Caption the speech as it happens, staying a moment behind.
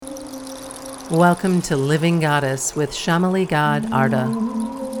Welcome to Living Goddess with Shamali God Arda.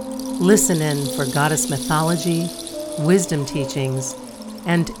 Listen in for goddess mythology, wisdom teachings,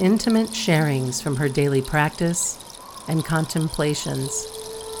 and intimate sharings from her daily practice and contemplations.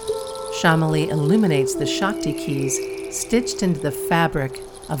 Shamali illuminates the Shakti keys stitched into the fabric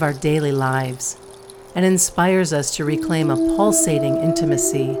of our daily lives and inspires us to reclaim a pulsating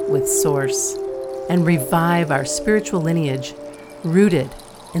intimacy with Source and revive our spiritual lineage rooted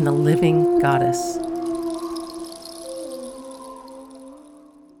in the living goddess.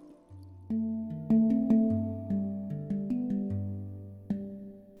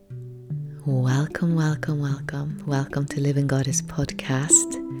 Welcome to Living Goddess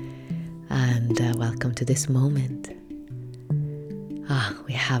podcast, and welcome to this moment.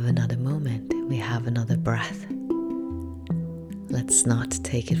 We have another moment, we have another breath. Let's not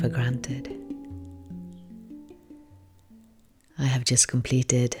take it for granted. I have just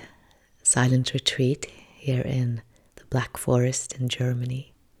completed silent retreat here in the Black Forest in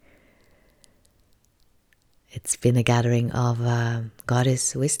Germany. It's been a gathering of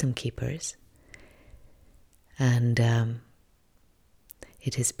goddess wisdom keepers, and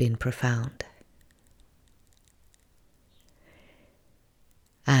it has been profound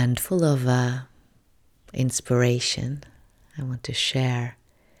and full of inspiration. I want to share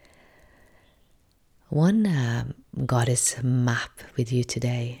one goddess map with you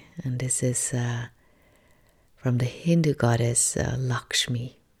today, and this is from the Hindu goddess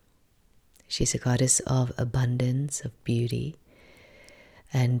Lakshmi. She's a goddess of abundance, of beauty,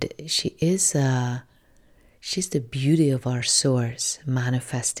 and she's the beauty of our source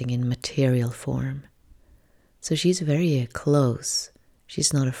manifesting in material form. So she's very close.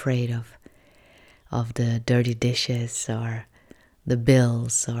 She's not afraid of the dirty dishes or the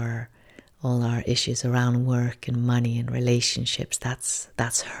bills or all our issues around work and money and relationships.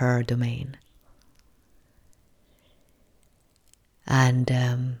 That's her domain.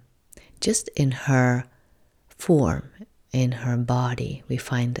 And just in her form, in her body, we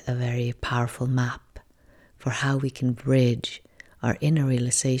find a very powerful map for how we can bridge our inner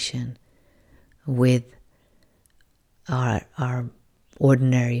realization with our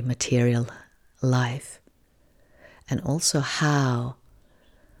ordinary material life, and also how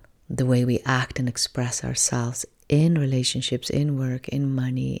the way we act and express ourselves in relationships, in work, in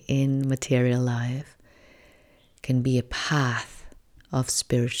money, in material life can be a path of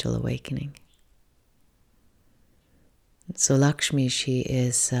spiritual awakening. So Lakshmi, she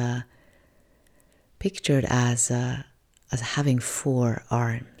is pictured as having 4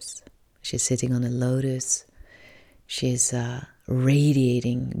 arms. She's sitting on a lotus. She's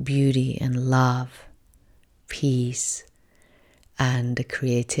radiating beauty and love, peace, and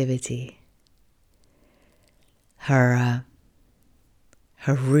creativity. Her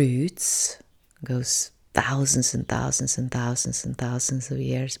roots goes thousands and thousands and thousands and thousands of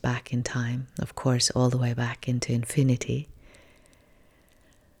years back in time, of course, all the way back into infinity.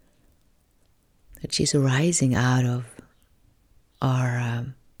 But she's arising out of our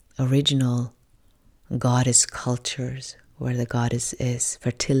original goddess cultures, where the goddess is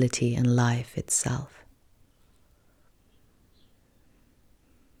fertility and life itself.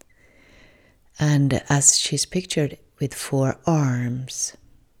 And as she's pictured with 4 arms,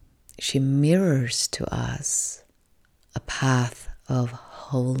 she mirrors to us a path of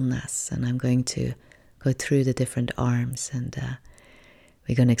wholeness. And I'm going to go through the different arms, and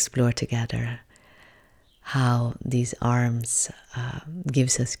we're going to explore together how these arms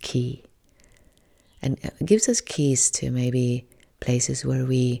gives us key. And gives us keys to maybe places where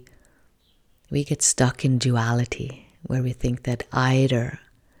we get stuck in duality, where we think that either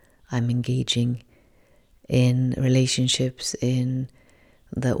I'm engaging in relationships in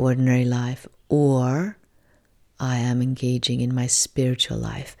the ordinary life, or I am engaging in my spiritual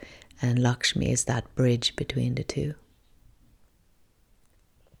life. And Lakshmi is that bridge between the two.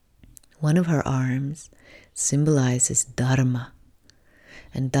 One of her arms symbolizes Dharma.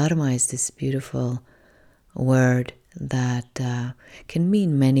 And Dharma is this beautiful word that can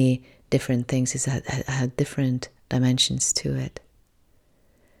mean many different things. It has different dimensions to it.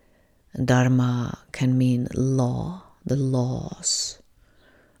 Dharma can mean law, the laws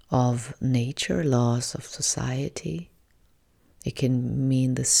of nature, laws of society. It can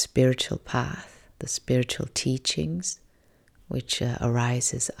mean the spiritual path, the spiritual teachings, which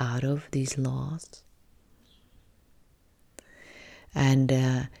arises out of these laws.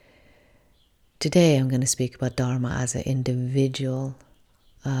 And today I'm going to speak about Dharma as an individual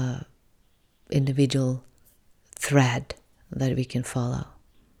thread that we can follow.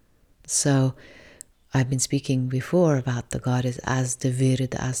 So I've been speaking before about the goddess as the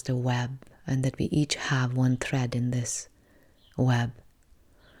virud, as the web, and that we each have one thread in this web.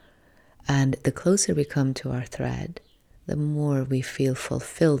 And the closer we come to our thread, the more we feel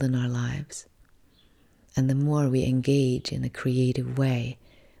fulfilled in our lives, and the more we engage in a creative way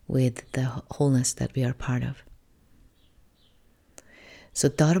with the wholeness that we are part of. So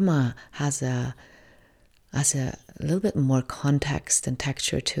Dharma has a little bit more context and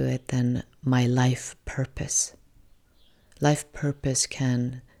texture to it than my life purpose. Life purpose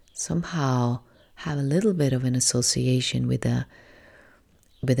can somehow have a little bit of an association with a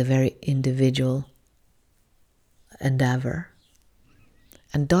very individual endeavor.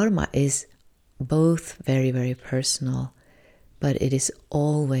 And Dharma is both very, very personal, but it is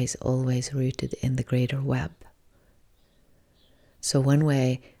always, always rooted in the greater web. So one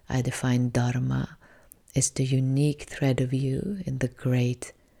way I define Dharma is the unique thread of you in the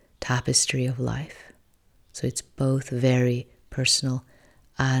great tapestry of life. So it's both very personal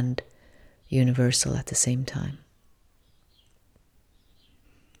and universal at the same time.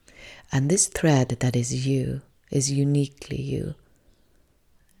 And this thread that is you is uniquely you.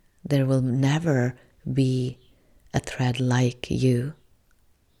 There will never be a thread like you.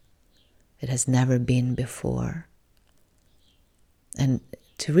 It has never been before. And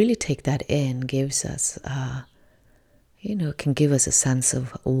to really take that in gives us, can give us a sense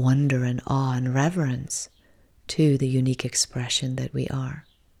of wonder and awe and reverence to the unique expression that we are.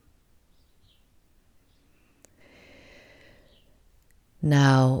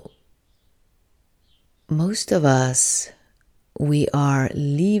 Now, most of us, we are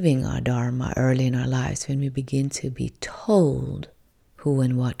leaving our Dharma early in our lives when we begin to be told who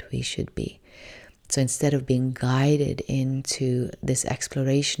and what we should be. So instead of being guided into this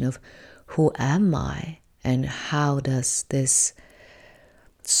exploration of who am I and how does this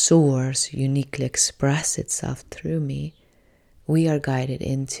source uniquely express itself through me, we are guided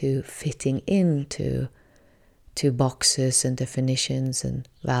into fitting into boxes and definitions and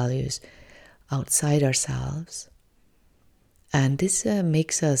values outside ourselves. And this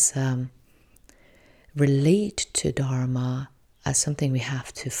makes us relate to Dharma as something we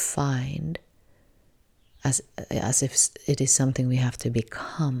have to find, as if it is something we have to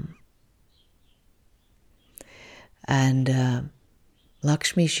become. And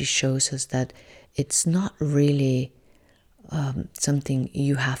Lakshmi, she shows us that it's not really something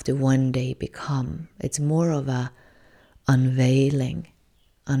you have to one day become. It's more of a unveiling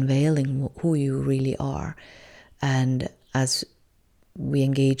who you really are. And as we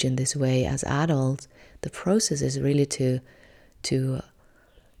engage in this way as adults, the process is really to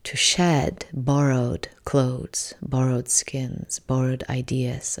shed borrowed clothes, borrowed skins, borrowed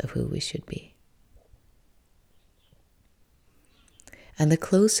ideas of who we should be. And the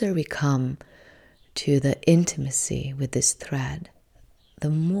closer we come to the intimacy with this thread, the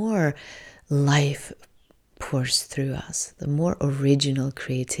more life pours through us, the more original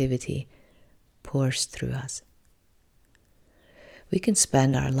creativity pours through us. We can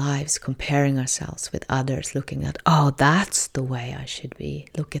spend our lives comparing ourselves with others, looking at, oh, that's the way I should be.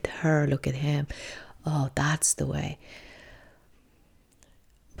 Look at her, look at him. Oh, that's the way.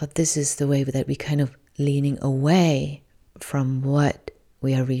 But this is the way that we kind of leaning away from what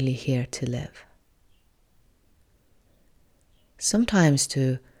we are really here to live. Sometimes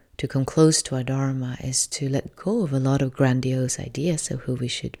to come close to our Dharma is to let go of a lot of grandiose ideas of who we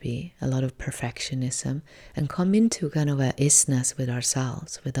should be, a lot of perfectionism, and come into kind of a isness with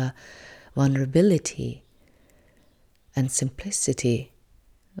ourselves, with a vulnerability and simplicity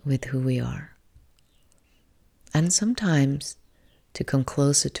with who we are. And sometimes to come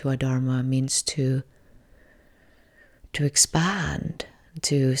closer to our Dharma means to expand,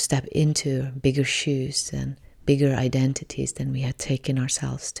 to step into bigger shoes and bigger identities than we had taken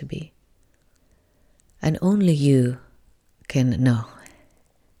ourselves to be. And only you can know.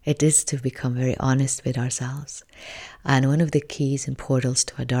 It is to become very honest with ourselves. And one of the keys and portals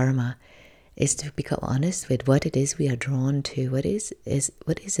to our Dharma is to become honest with what it is we are drawn to. What is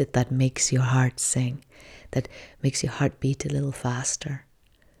it that makes your heart sing, that makes your heart beat a little faster?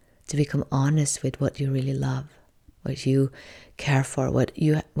 To become honest with what you really love, what you care for, what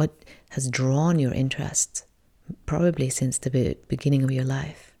has drawn your interest, probably since the beginning of your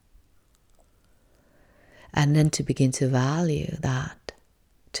life. And then to begin to value that,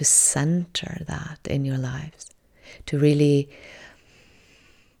 to center that in your lives, to really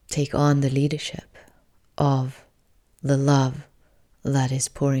take on the leadership of the love that is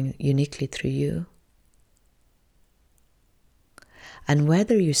pouring uniquely through you. And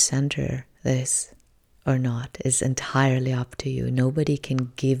whether you center this or not is entirely up to you. Nobody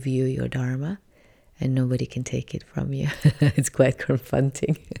can give you your Dharma, and nobody can take it from you. It's quite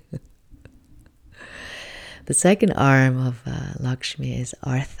confronting. The second arm of Lakshmi is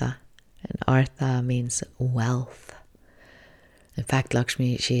Artha, and Artha means wealth. In fact,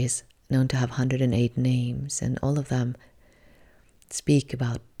 Lakshmi, she is known to have 108 names, and all of them speak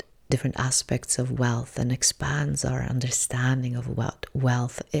about different aspects of wealth and expands our understanding of what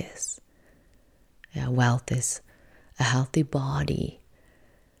wealth is. Yeah, wealth is a healthy body.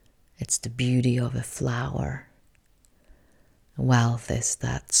 It's the beauty of a flower. Wealth is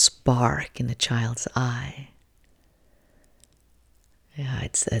that spark in a child's eye. Yeah,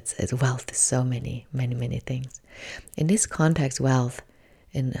 it's wealth is so many things. In this context, wealth,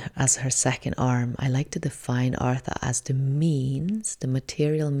 as her second arm, I like to define Artha as the means, the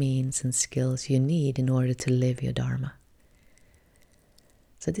material means and skills you need in order to live your Dharma.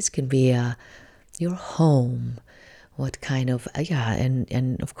 So this can be your home, what kind of,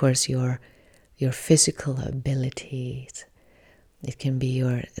 and of course your physical abilities. It can be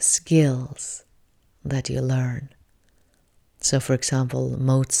your skills that you learn. So for example,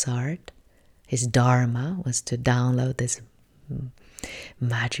 Mozart, his Dharma was to download this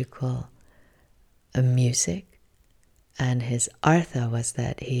magical music, and his Artha was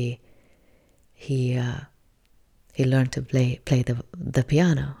that he learned to play the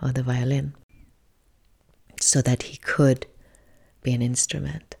piano or the violin, so that he could be an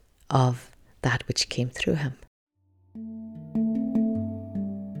instrument of that which came through him.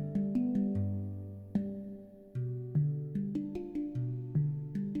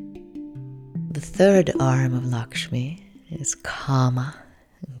 The third arm of Lakshmi is Kama.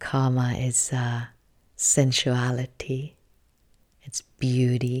 And Kama is sensuality, it's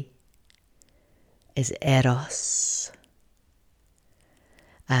beauty, is eros.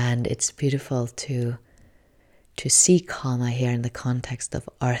 And it's beautiful to see Kama here in the context of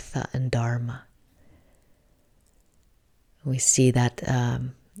Artha and Dharma. We see that,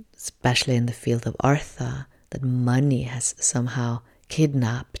 especially in the field of Artha, that money has somehow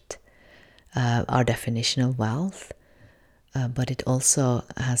kidnapped our definition of wealth, but it also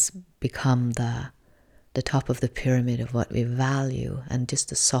has become the top of the pyramid of what we value, and just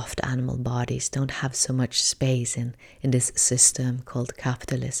the soft animal bodies don't have so much space in this system called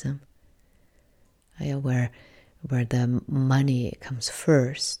capitalism, where the money comes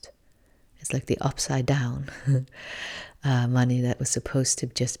first. It's like the upside down money that was supposed to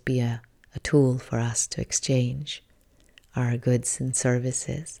just be a tool for us to exchange our goods and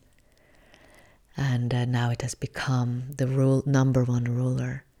services. And now it has become the number one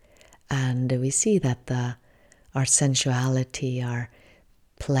ruler. And we see that our sensuality, our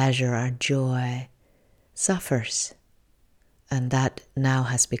pleasure, our joy suffers. And that now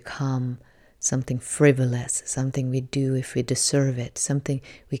has become something frivolous, something we do if we deserve it, something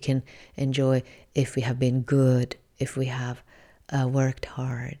we can enjoy if we have been good, if we have worked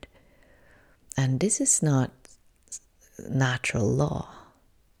hard. And this is not natural law.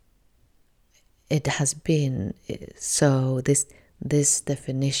 It has been so. This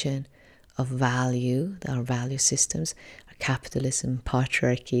definition of value, our value systems, our capitalism,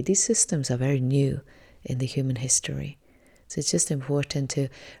 patriarchy, these systems are very new in the human history. So it's just important to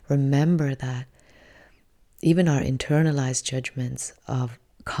remember that even our internalized judgments of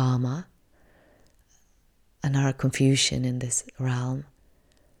karma and our confusion in this realm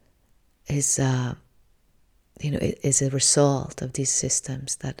is a result of these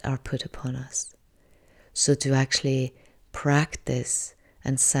systems that are put upon us. So to actually practice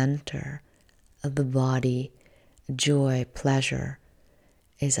and center the body, joy, pleasure,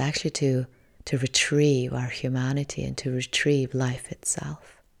 is actually to retrieve our humanity and to retrieve life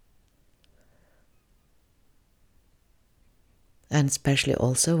itself. And especially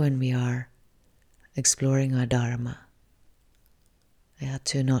also when we are exploring our Dharma,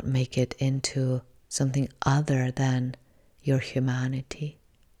 to not make it into something other than your humanity,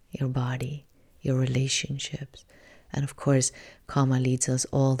 your body, your relationships. And of course, karma leads us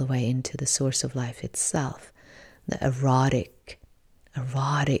all the way into the source of life itself, the erotic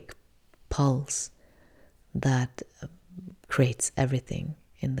pulse that creates everything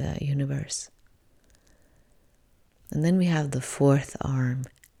in the universe. And then we have the fourth arm,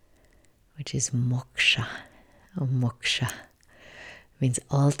 which is moksha. Moksha means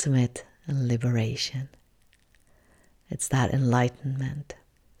ultimate liberation. It's that enlightenment,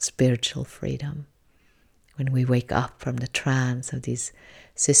 spiritual freedom. When we wake up from the trance of these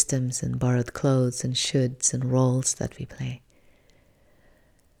systems and borrowed clothes and shoulds and roles that we play,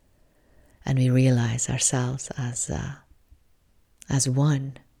 and we realize ourselves as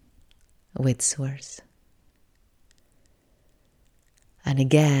one with Source. And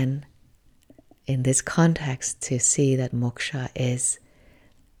again, in this context, to see that moksha is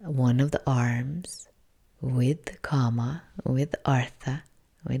one of the arms with Kama, with Artha,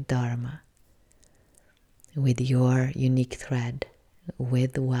 with Dharma, with your unique thread,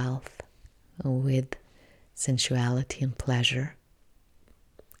 with wealth, with sensuality and pleasure,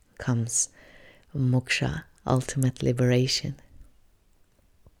 comes moksha, ultimate liberation.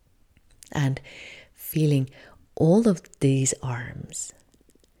 And feeling all of these arms,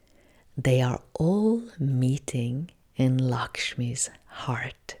 they are all meeting in Lakshmi's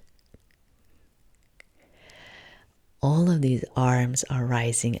heart. All of these arms are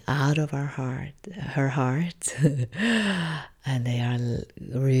rising out of her heart, and they are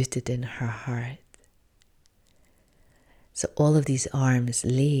rooted in her heart. So all of these arms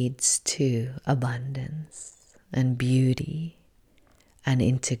leads to abundance and beauty and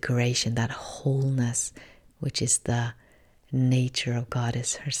integration, that wholeness, which is the nature of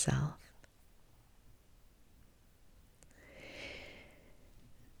Goddess herself.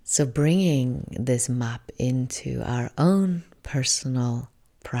 So bringing this map into our own personal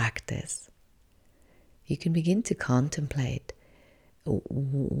practice, you can begin to contemplate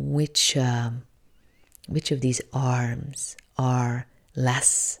which of these arms are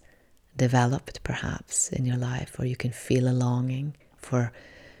less developed perhaps in your life, or you can feel a longing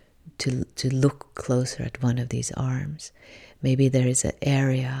to look closer at one of these arms. Maybe there is an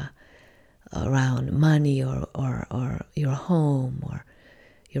area around money or your home or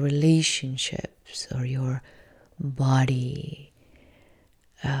your relationships or your body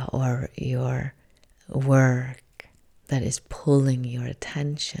or your work that is pulling your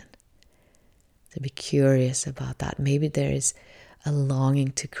attention. To be curious about that. Maybe there is a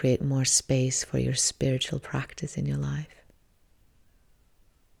longing to create more space for your spiritual practice in your life.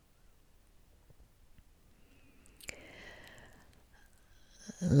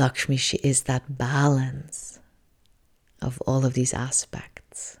 Lakshmi, she is that balance of all of these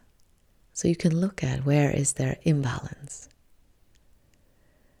aspects. So you can look at where is there imbalance.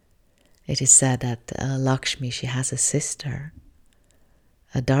 It is said that Lakshmi, she has a sister,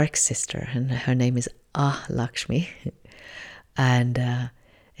 a dark sister, and her name is Lakshmi. And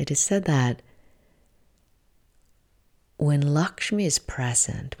it is said that when Lakshmi is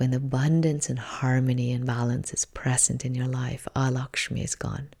present, when abundance and harmony and balance is present in your life, Lakshmi is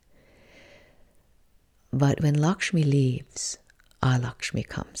gone. But when Lakshmi leaves, Lakshmi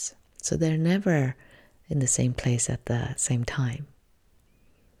comes. So they're never in the same place at the same time.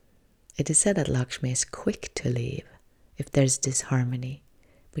 It is said that Lakshmi is quick to leave if there's disharmony,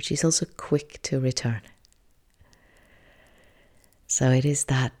 but she's also quick to return. So it is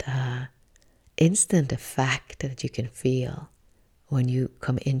that instant effect that you can feel when you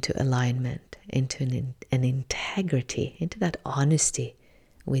come into alignment, into an integrity, into that honesty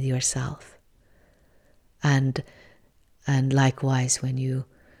with yourself. And likewise, when you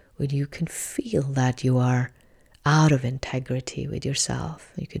can feel that you are out of integrity with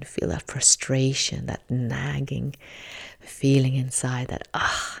yourself, you can feel that frustration, that nagging feeling inside that,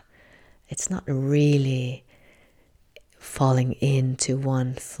 it's not really falling into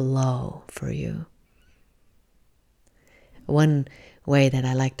one flow for you. One way that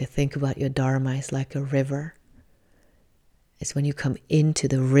I like to think about your Dharma is like a river. It's when you come into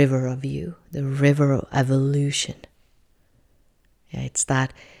the river of you, the river of evolution. Yeah, it's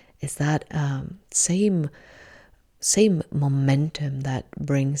that same momentum that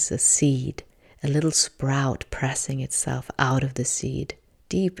brings a seed, a little sprout pressing itself out of the seed,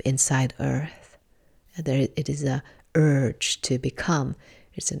 deep inside earth. It is a urge to become,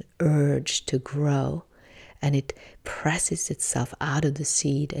 it's an urge to grow, and it presses itself out of the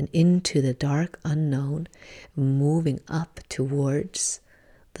seed and into the dark unknown, moving up towards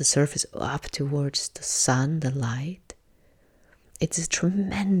the surface, up towards the sun, the light. It's a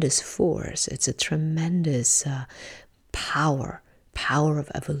tremendous force, it's a tremendous power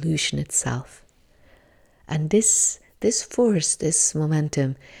of evolution itself. And this force, this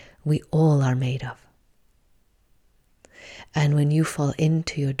momentum, we all are made of. And when you fall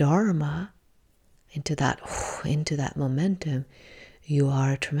into your Dharma, into that momentum, you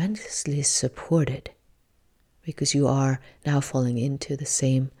are tremendously supported, because you are now falling into the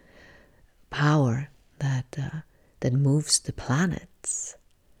same power that moves the planets,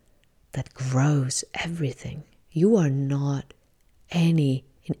 that grows everything. You are not in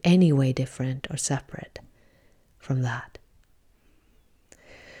any way different or separate from that.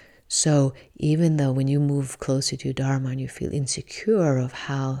 So even though when you move closer to Dharma and you feel insecure of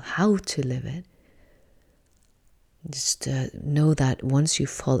how to live it, just know that once you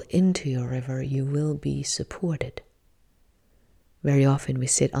fall into your river, you will be supported. Very often we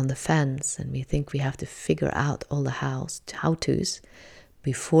sit on the fence and we think we have to figure out all the how-tos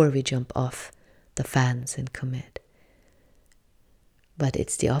before we jump off the fence and commit. But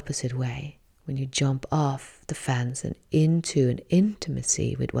it's the opposite way. When you jump off the fence and into an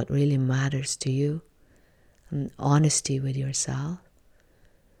intimacy with what really matters to you, and honesty with yourself,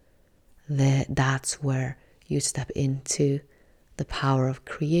 that's where you step into the power of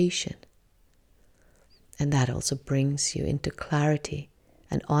creation. And that also brings you into clarity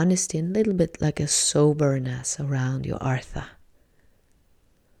and honesty, and a little bit like a soberness around your artha.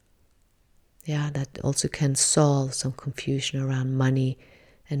 Yeah, that also can solve some confusion around money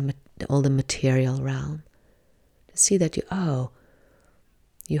and all the material realm. To see that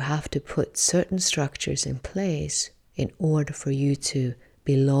you have to put certain structures in place in order for you to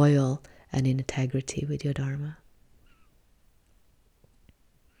be loyal and in integrity with your Dharma.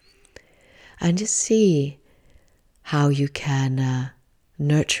 And just see how you can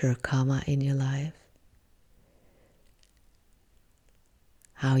nurture karma in your life.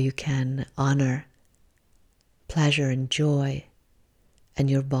 How you can honor pleasure and joy and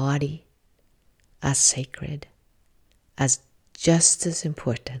your body as sacred, as just as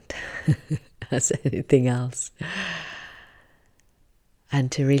important as anything else.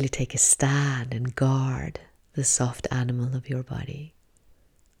 And to really take a stand and guard the soft animal of your body.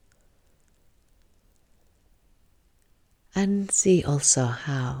 And see also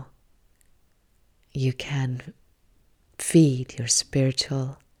how you can feed your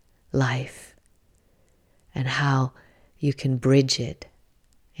spiritual life and how you can bridge it.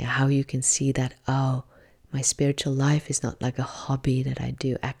 How you can see that, my spiritual life is not like a hobby that I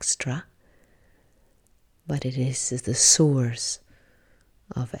do extra, but it is the source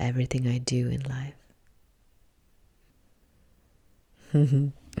of everything I do in life.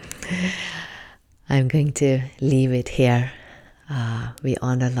 I'm going to leave it here. We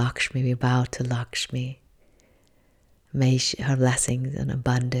honor Lakshmi, we bow to Lakshmi. May her blessings and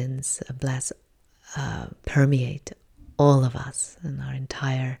abundance permeate all of us and our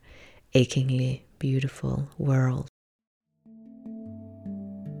entire achingly beautiful world.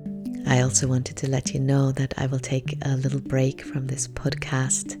 I also wanted to let you know that I will take a little break from this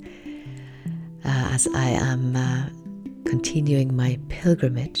podcast as I am continuing my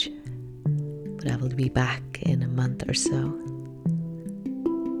pilgrimage, but I will be back in a month or so.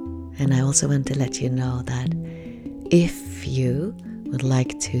 And I also want to let you know that if you would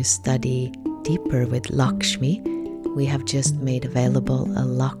like to study deeper with Lakshmi, we have just made available a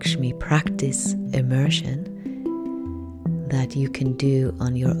Lakshmi practice immersion that you can do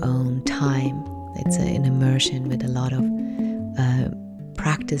on your own time. It's an immersion with a lot of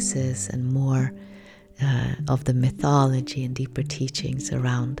practices and more of the mythology and deeper teachings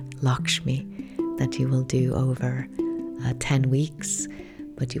around Lakshmi that you will do over 10 weeks,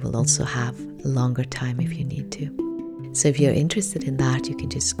 but you will also have longer time if you need to. So if you're interested in that, you can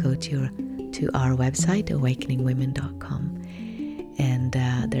just go to our website, awakeningwomen.com. And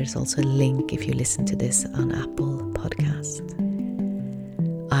there's also a link if you listen to this on Apple Podcast.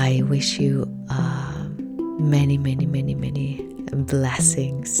 I wish you many, many, many, many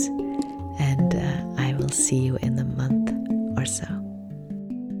blessings. And I will see you in a month or so.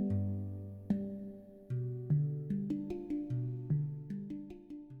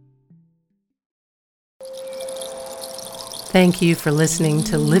 Thank you for listening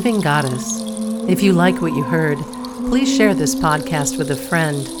to Living Goddess. If you like what you heard, please share this podcast with a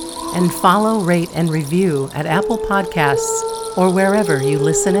friend and follow, rate, and review at Apple Podcasts or wherever you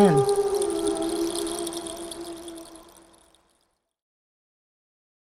listen in.